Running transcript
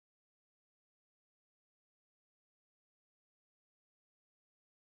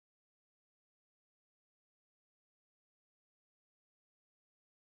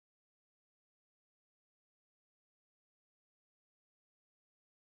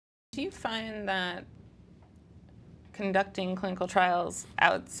Do you find that conducting clinical trials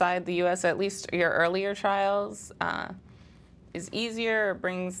outside the U.S., at least your earlier trials, is easier or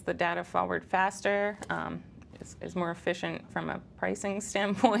brings the data forward faster, is more efficient from a pricing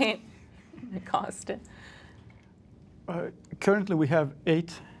standpoint, the cost? Currently we have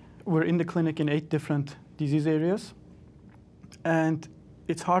we're in the clinic in 8 different disease areas, and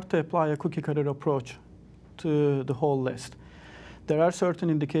it's hard to apply a cookie-cutter approach to the whole list. There are certain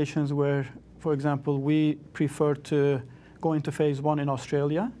indications where, for example, we prefer to go into phase 1 in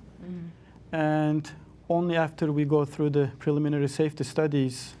Australia, and only after we go through the preliminary safety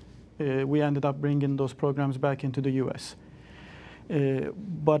studies, we ended up bringing those programs back into the US.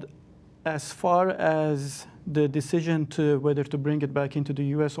 But as far as the decision to whether to bring it back into the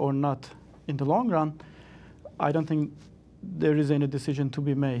US or not in the long run, I don't think there is any decision to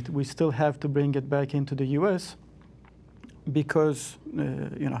be made. We still have to bring it back into the US because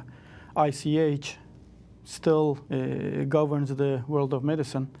ICH still governs the world of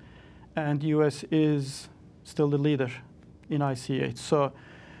medicine, and US is still the leader in ICH. So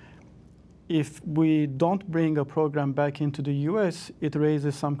if we don't bring a program back into the US, it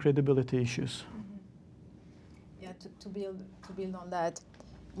raises some credibility issues. Yeah, to build on that,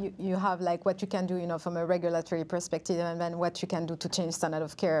 you have like what you can do, from a regulatory perspective, and then what you can do to change standard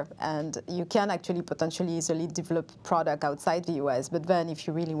of care. And you can actually potentially easily develop product outside the US, but then if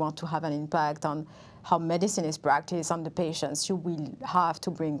you really want to have an impact on how medicine is practiced on the patients, you will have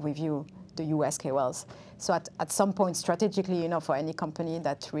to bring with you the US KOLs. So at some point strategically, for any company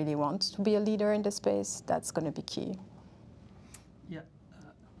that really wants to be a leader in the space, that's going to be key. Yeah.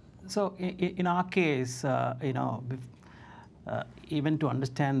 So in our case, even to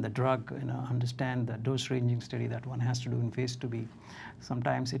understand the drug, understand the dose ranging study that one has to do in phase 2B,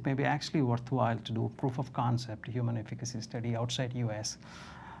 sometimes it may be actually worthwhile to do proof of concept human efficacy study outside US.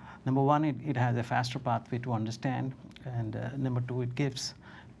 Number one, it has a faster pathway to understand, and number two, it gives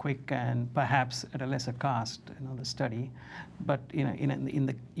quick and perhaps at a lesser cost, the study, but in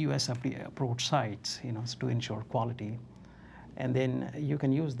the US approach sites, to ensure quality, and then you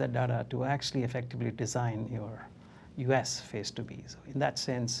can use that data to actually effectively design your US phase 2B. So in that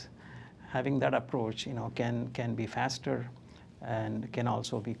sense, having that approach, can be faster and can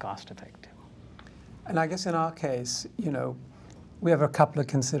also be cost effective. And I guess in our case, we have a couple of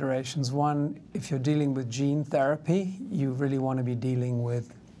considerations. One, if you're dealing with gene therapy, you really want to be dealing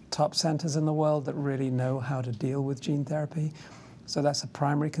with top centers in the world that really know how to deal with gene therapy. So that's a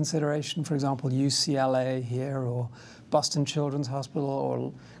primary consideration. For example, UCLA here, or Boston Children's Hospital,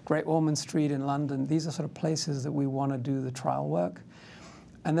 or Great Ormond Street in London. These are sort of places that we want to do the trial work.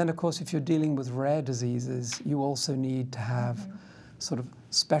 And then, of course, if you're dealing with rare diseases, you also need to have sort of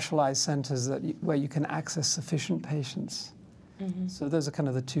specialized centers where you can access sufficient patients. So those are kind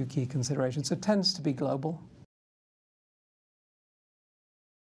of the 2 key considerations. So it tends to be global.